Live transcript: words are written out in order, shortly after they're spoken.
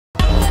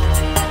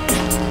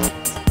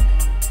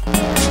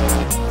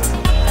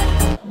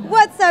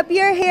up?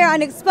 You're here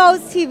on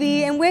Expozed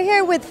TV, and we're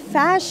here with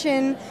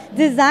fashion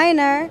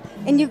designer,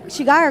 and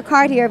she got her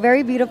card here,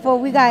 very beautiful.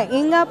 We got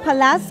Inga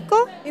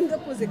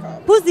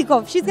Puzikov.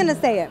 Puzikov, she's gonna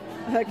say it.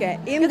 Okay,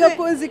 Inga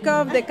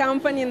Puzikov, the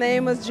company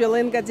name is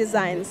Jewerly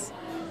Designs.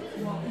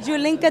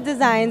 Jewerly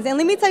Designs. And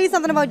let me tell you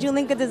something about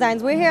Jewerly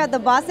Designs. We're here at the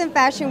Boston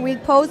Fashion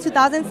Week Pose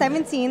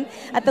 2017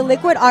 at the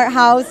Liquid Art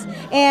House,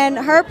 and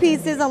her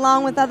pieces,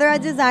 along with other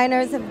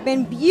designers, have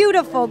been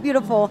beautiful,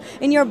 beautiful,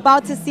 and you're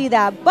about to see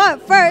that.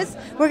 But first,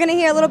 we're going to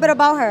hear a little bit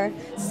about her.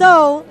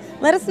 So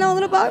let us know a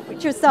little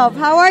about yourself.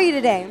 How are you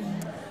today?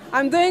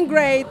 I'm doing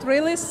great,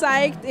 really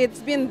psyched. It's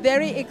been a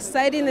very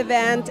exciting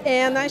event,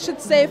 and I should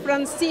say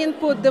Francine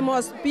put the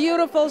most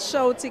beautiful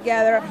show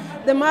together.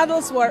 The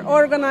models were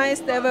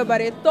organized,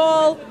 everybody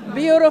tall,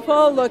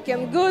 beautiful,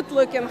 looking good,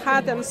 looking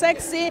hot and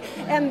sexy,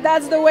 and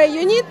that's the way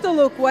you need to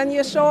look when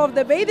you show off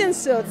the bathing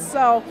suits.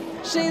 So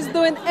she's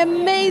doing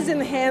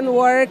amazing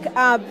handwork,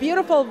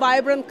 beautiful,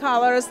 vibrant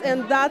colors,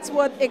 and that's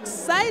what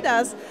excites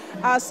us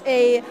as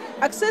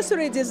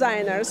accessory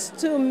designers,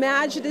 to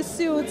match the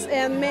suits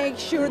and make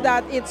sure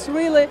that it's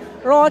really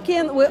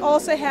rocking. We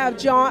also have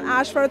John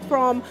Ashford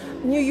from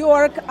New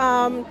York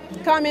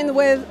coming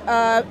with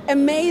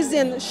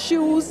amazing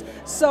shoes.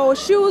 So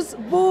shoes,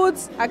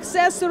 boots,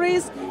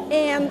 accessories,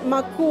 and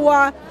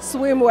Makua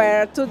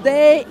swimwear.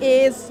 Today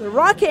is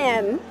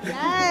rocking.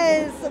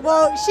 Yes,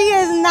 well, she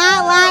is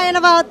not lying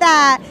about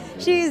that.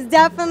 She's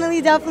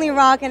definitely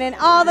rocking it.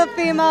 All the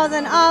females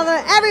and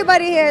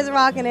everybody here is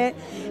rocking it.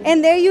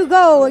 And there you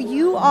go.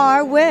 You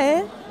are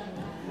with...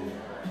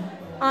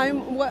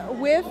 I'm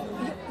with...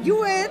 You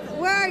with?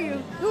 Where are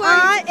you?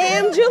 I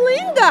am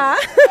Jelinga.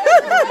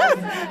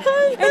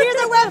 And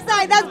here's her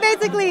website. That's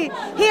basically,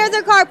 here's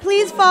her card.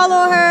 Please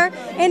follow her.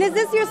 And is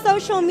this your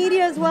social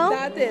media as well?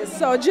 That is.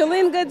 So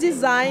Jelinga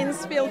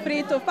Designs, feel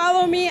free to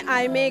follow me.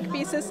 I make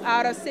pieces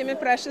out of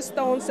semi-precious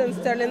stones and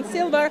sterling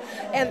silver,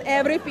 and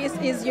every piece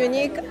is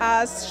unique,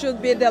 as should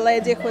be the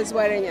lady who is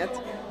wearing it.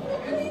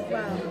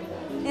 Wow.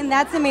 And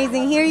that's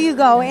amazing. Here you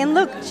go. And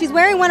look, she's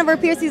wearing one of her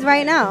piercings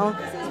right now.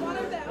 This is one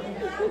of them.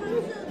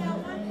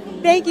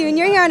 Thank you. And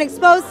you're here on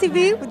Expozed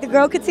TV with the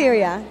girl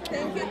Katiria.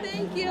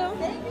 Thank you.